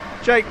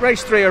Jake,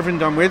 race 3 over and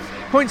done with.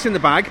 Points in the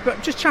bag,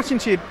 but just chatting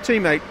to your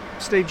teammate,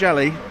 Steve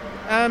Jelly,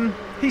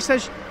 he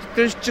says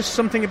there's just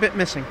something a bit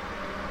missing.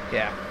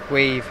 Yeah,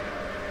 we've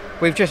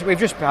just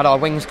had our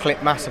wings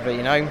clipped massively,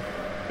 you know.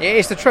 It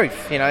is the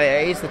truth, you know,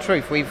 it is the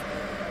truth.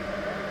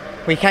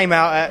 We came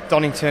out at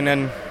Donington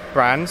and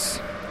Brands,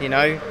 you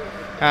know,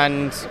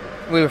 and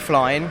we were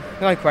flying,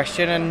 no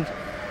question, and,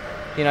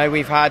 you know,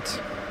 we've had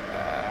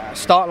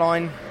start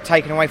line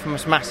taken away from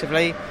us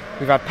massively,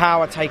 we've had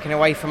power taken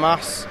away from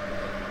us,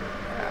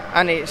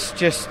 and it's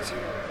just,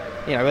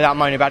 you know, without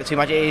moaning about it too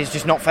much, it is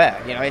just not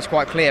fair, you know, it's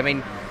quite clear. I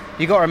mean,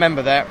 you've got to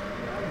remember that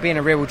being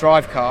a rear-wheel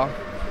drive car,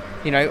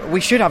 you know,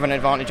 we should have an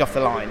advantage off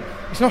the line.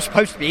 It's not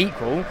supposed to be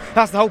equal.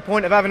 That's the whole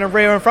point of having a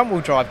rear and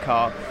front-wheel drive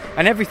car.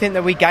 And everything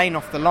that we gain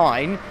off the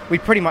line, we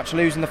pretty much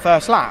lose in the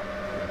first lap.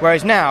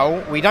 Whereas now,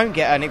 we don't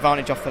get an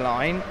advantage off the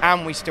line,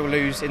 and we still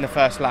lose in the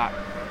first lap.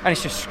 And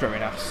it's just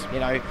screwing us, you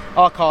know.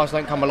 Our cars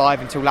don't come alive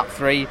until lap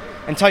 3.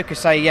 And Toka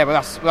say, yeah,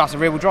 well, that's a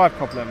rear-wheel drive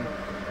problem.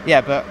 Yeah,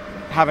 but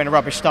having a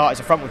rubbish start is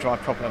a front-wheel drive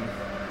problem,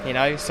 you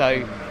know.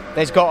 So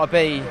it's got to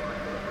be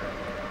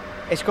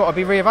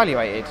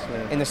re-evaluated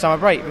in the summer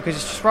break because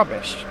it's just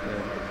rubbish.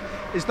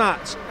 Is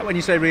that, when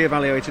you say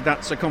re-evaluated,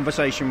 that's a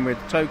conversation with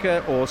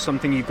Toka or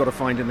something you've got to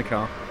find in the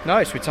car? No,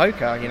 it's with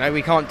Toka. You know,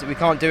 we can't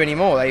do any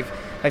more.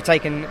 They've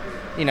taken,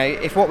 you know,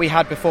 if what we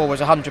had before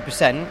was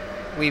 100%,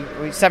 we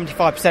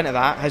 75% of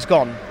that has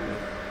gone.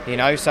 You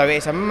know, so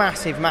it's a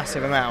massive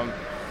amount.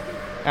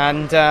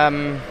 And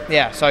so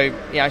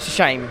yeah, it's a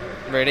shame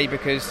really,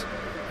 because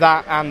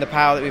that and the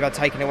power that we've had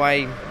taken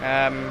away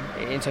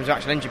in terms of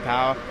actual engine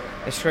power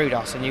has screwed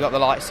us. And you've got the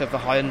likes of the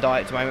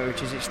Hyundai at the moment,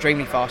 which is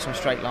extremely fast on a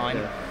straight line.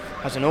 Yeah.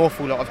 Has an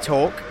awful lot of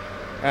torque,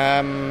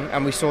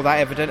 and we saw that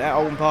evident at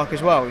Oulton Park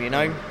as well, you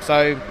know.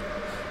 So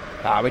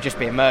we're just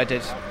being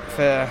murdered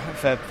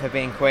for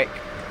being quick.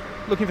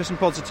 Looking for some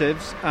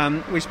positives,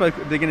 we spoke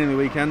at the beginning of the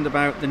weekend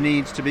about the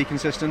need to be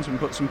consistent and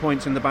put some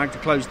points in the bag to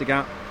close the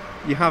gap.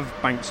 You have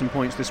banked some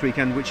points this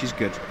weekend, which is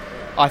good.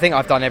 I think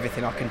I've done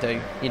everything I can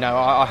do. You know,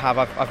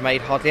 I've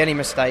made hardly any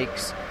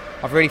mistakes.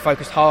 I've really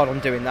focused hard on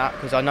doing that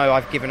because I know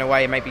I've given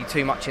away maybe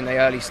too much in the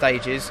early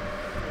stages.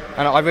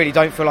 And I really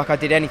don't feel like I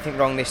did anything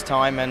wrong this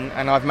time, and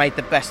I've made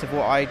the best of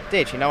what I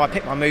did. You know, I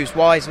picked my moves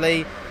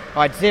wisely.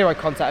 I had zero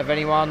contact with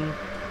anyone.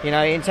 You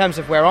know, in terms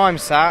of where I'm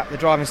sat, the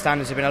driving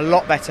standards have been a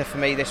lot better for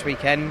me this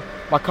weekend.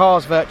 My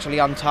car's virtually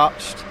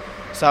untouched,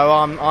 so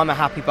I'm a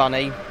happy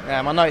bunny.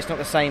 I know it's not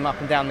the same up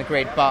and down the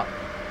grid, but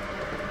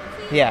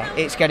yeah,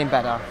 it's getting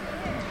better.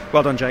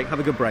 Well done, Jake. Have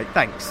a good break.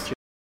 Thanks.